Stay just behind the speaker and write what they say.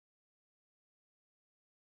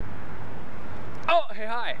Hey,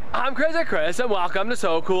 hi, I'm Crazy Chris, and welcome to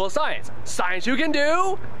So Cool Science. Science you can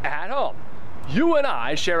do at home. You and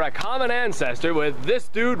I share a common ancestor with this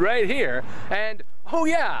dude right here, and oh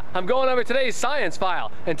yeah, I'm going over today's science file.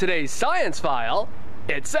 And today's science file,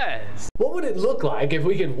 it says, what would it look like if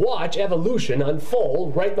we could watch evolution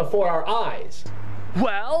unfold right before our eyes?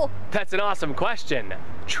 Well, that's an awesome question.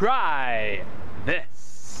 Try this.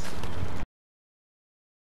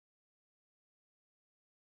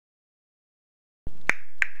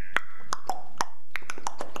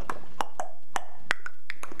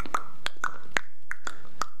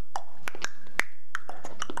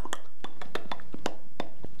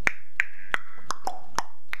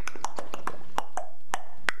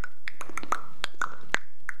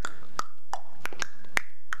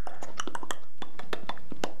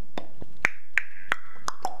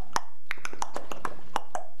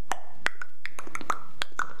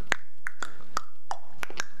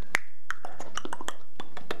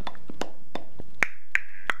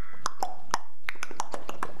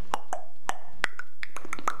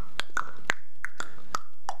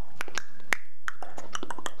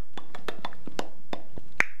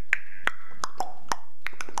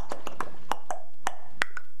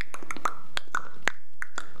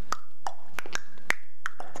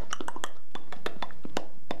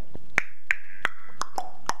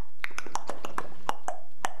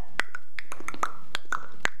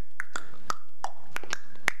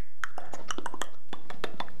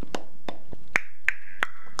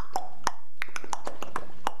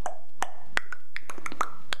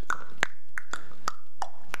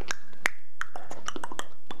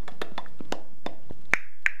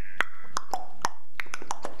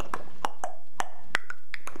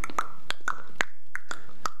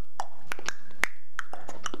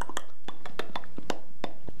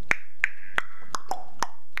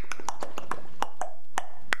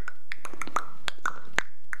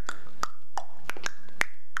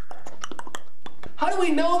 How do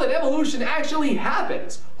we know that evolution actually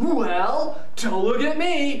happens? Well, don't look at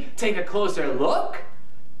me. Take a closer look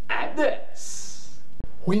at this.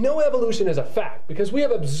 We know evolution is a fact because we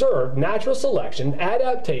have observed natural selection,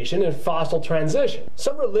 adaptation, and fossil transition.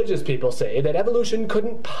 Some religious people say that evolution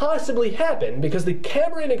couldn't possibly happen because the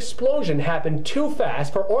Cambrian explosion happened too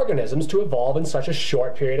fast for organisms to evolve in such a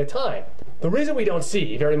short period of time. The reason we don't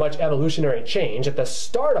see very much evolutionary change at the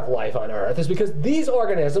start of life on Earth is because these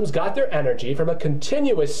organisms got their energy from a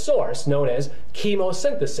continuous source known as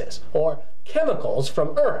chemosynthesis, or chemicals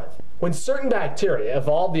from Earth. When certain bacteria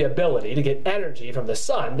evolved the ability to get energy from the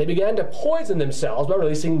sun, they began to poison themselves by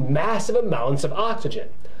releasing massive amounts of oxygen.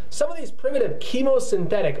 Some of these primitive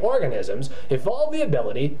chemosynthetic organisms evolved the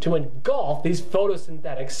ability to engulf these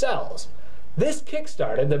photosynthetic cells. This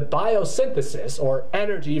kickstarted the biosynthesis, or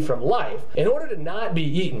energy from life. In order to not be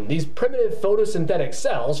eaten, these primitive photosynthetic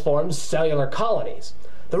cells formed cellular colonies.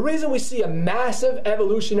 The reason we see a massive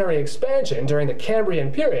evolutionary expansion during the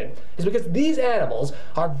Cambrian period is because these animals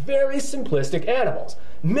are very simplistic animals,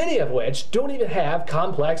 many of which don't even have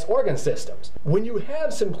complex organ systems. When you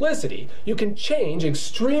have simplicity, you can change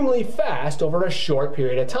extremely fast over a short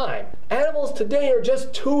period of time. Animals today are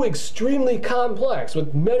just too extremely complex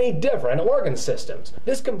with many different organ systems.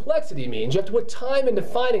 This complexity means you have to put time into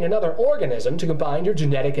finding another organism to combine your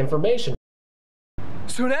genetic information.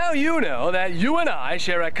 So now you know that you and I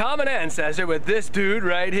share a common ancestor with this dude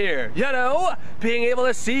right here. You know, being able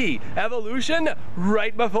to see evolution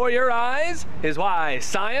right before your eyes is why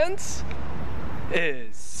science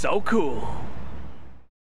is so cool.